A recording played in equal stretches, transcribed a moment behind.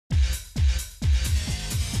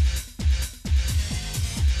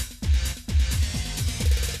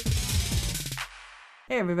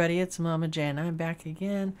Hey everybody, it's Mama J and I'm back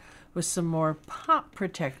again with some more pop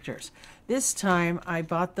protectors. This time I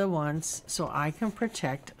bought the ones so I can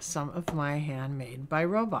protect some of my handmade by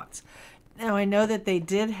robots. Now I know that they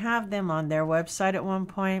did have them on their website at one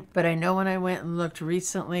point, but I know when I went and looked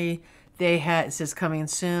recently, they had, it says coming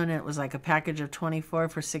soon, and it was like a package of 24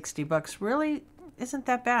 for 60 bucks. Really isn't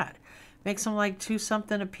that bad. Makes them like $2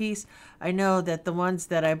 something a piece. I know that the ones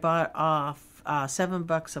that I bought off 7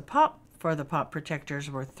 bucks a pop for the pop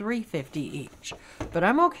protectors were $3.50 each, but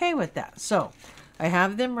I'm okay with that. So I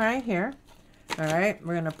have them right here. All right,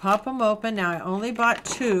 we're gonna pop them open. Now I only bought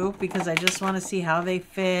 2 because I just want to see how they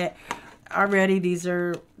fit. Already these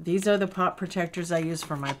are the pop protectors I use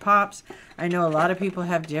for my pops. I know a lot of people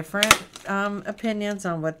have different opinions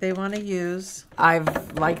on what they want to use.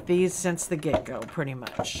 I've liked these since the get-go pretty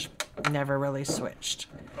much. Never really switched.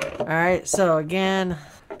 All right, so again,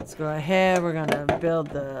 let's go ahead. We're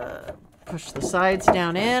gonna push the sides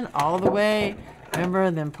down in all the way, remember,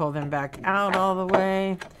 and then pull them back out all the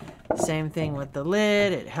way. Same thing with the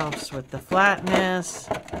lid. It helps with the flatness.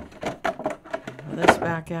 Pull this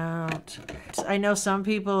back out. I know some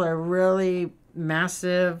people are really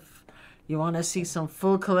massive. You want to see some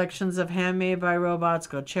full collections of Handmade by Robots,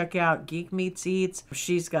 go check out Geek Meets Eats.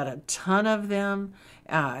 She's got a ton of them.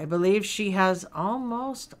 I believe she has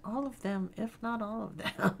almost all of them, if not all of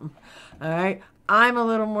them. All right. I'm a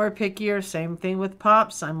little more pickier. Same thing with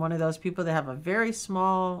Pops. I'm one of those people that have a very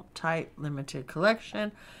small, tight, limited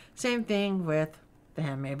collection. Same thing with the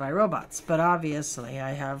Handmade by Robots. But obviously,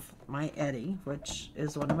 I have my Eddie, which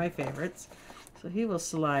is one of my favorites. So he will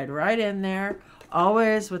slide right in there,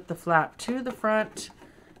 always with the flap to the front.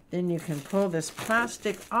 Then you can pull this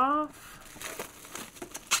plastic off.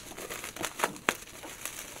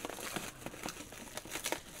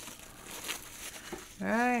 All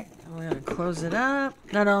right, we're going to close it up.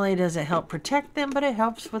 Not only does it help protect them, but it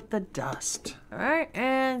helps with the dust. All right,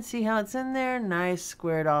 and see how it's in there? Nice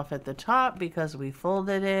squared off at the top because we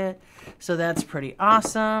folded it. So that's pretty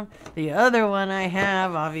awesome. The other one I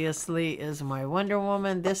have, obviously, is my Wonder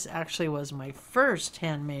Woman. This actually was my first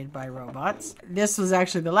Handmade by Robots. This was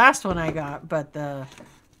actually the last one I got, but the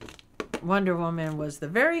Wonder Woman was the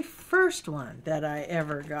very first one that I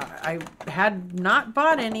ever got. I had not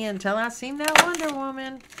bought any until I seen that Wonder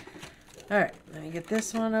Woman. All right, let me get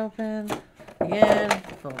this one open. Again,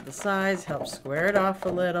 fold the sides, help square it off a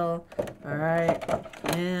little. All right,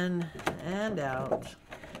 in and out.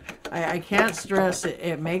 I can't stress it.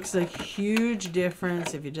 It makes a huge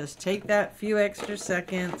difference if you just take that few extra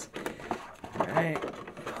seconds. All right,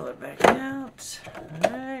 pull it back out.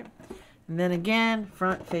 All right. And then again,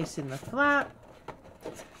 front facing the flap.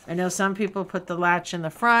 I know some people put the latch in the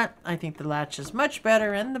front. I think the latch is much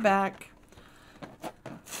better in the back.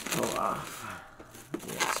 Pull off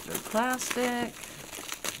the extra plastic.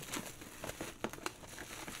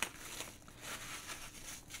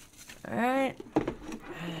 All right.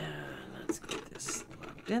 And let's get this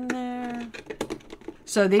locked in there.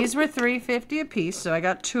 So these were $3.50 a piece. So I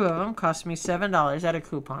got 2 of them. Cost me $7 at a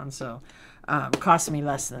coupon. So cost me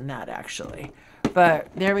less than that actually. But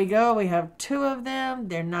there we go. We have 2 of them.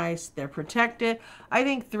 They're nice. They're protected. I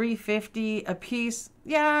think $3.50 a piece.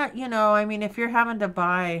 Yeah, you know, I mean, if you're having to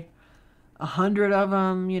buy 100 of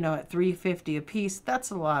them, you know, at $3.50 a piece, that's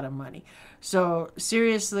a lot of money. So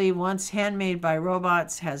seriously, once Handmade by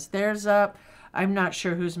Robots has theirs up, I'm not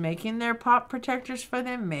sure who's making their pop protectors for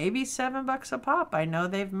them. Maybe 7 bucks a pop. I know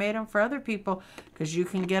they've made them for other people because you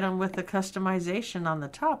can get them with the customization on the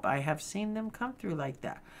top. I have seen them come through like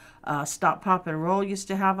that. Stop, Pop, and Roll used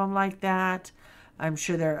to have them like that. I'm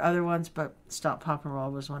sure there are other ones, but Stop, Pop, and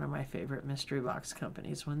Roll was one of my favorite mystery box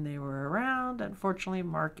companies when they were around. Unfortunately,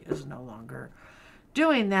 Mark is no longer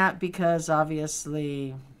doing that because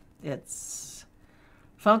obviously it's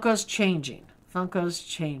Funko's changing. Funko's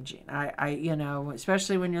changing. You know,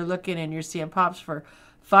 especially when you're looking and you're seeing pops for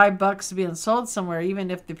 $5 being sold somewhere,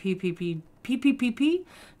 even if the PPG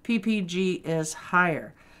is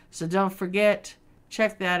higher. So don't forget,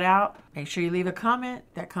 check that out. Make sure you leave a comment.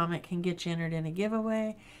 That comment can get you entered in a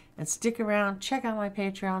giveaway. And stick around. Check out my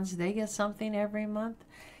Patreons. They get something every month.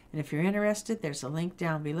 And if you're interested, there's a link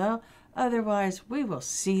down below. Otherwise, we will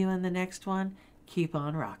see you in the next one. Keep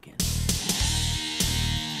on rocking.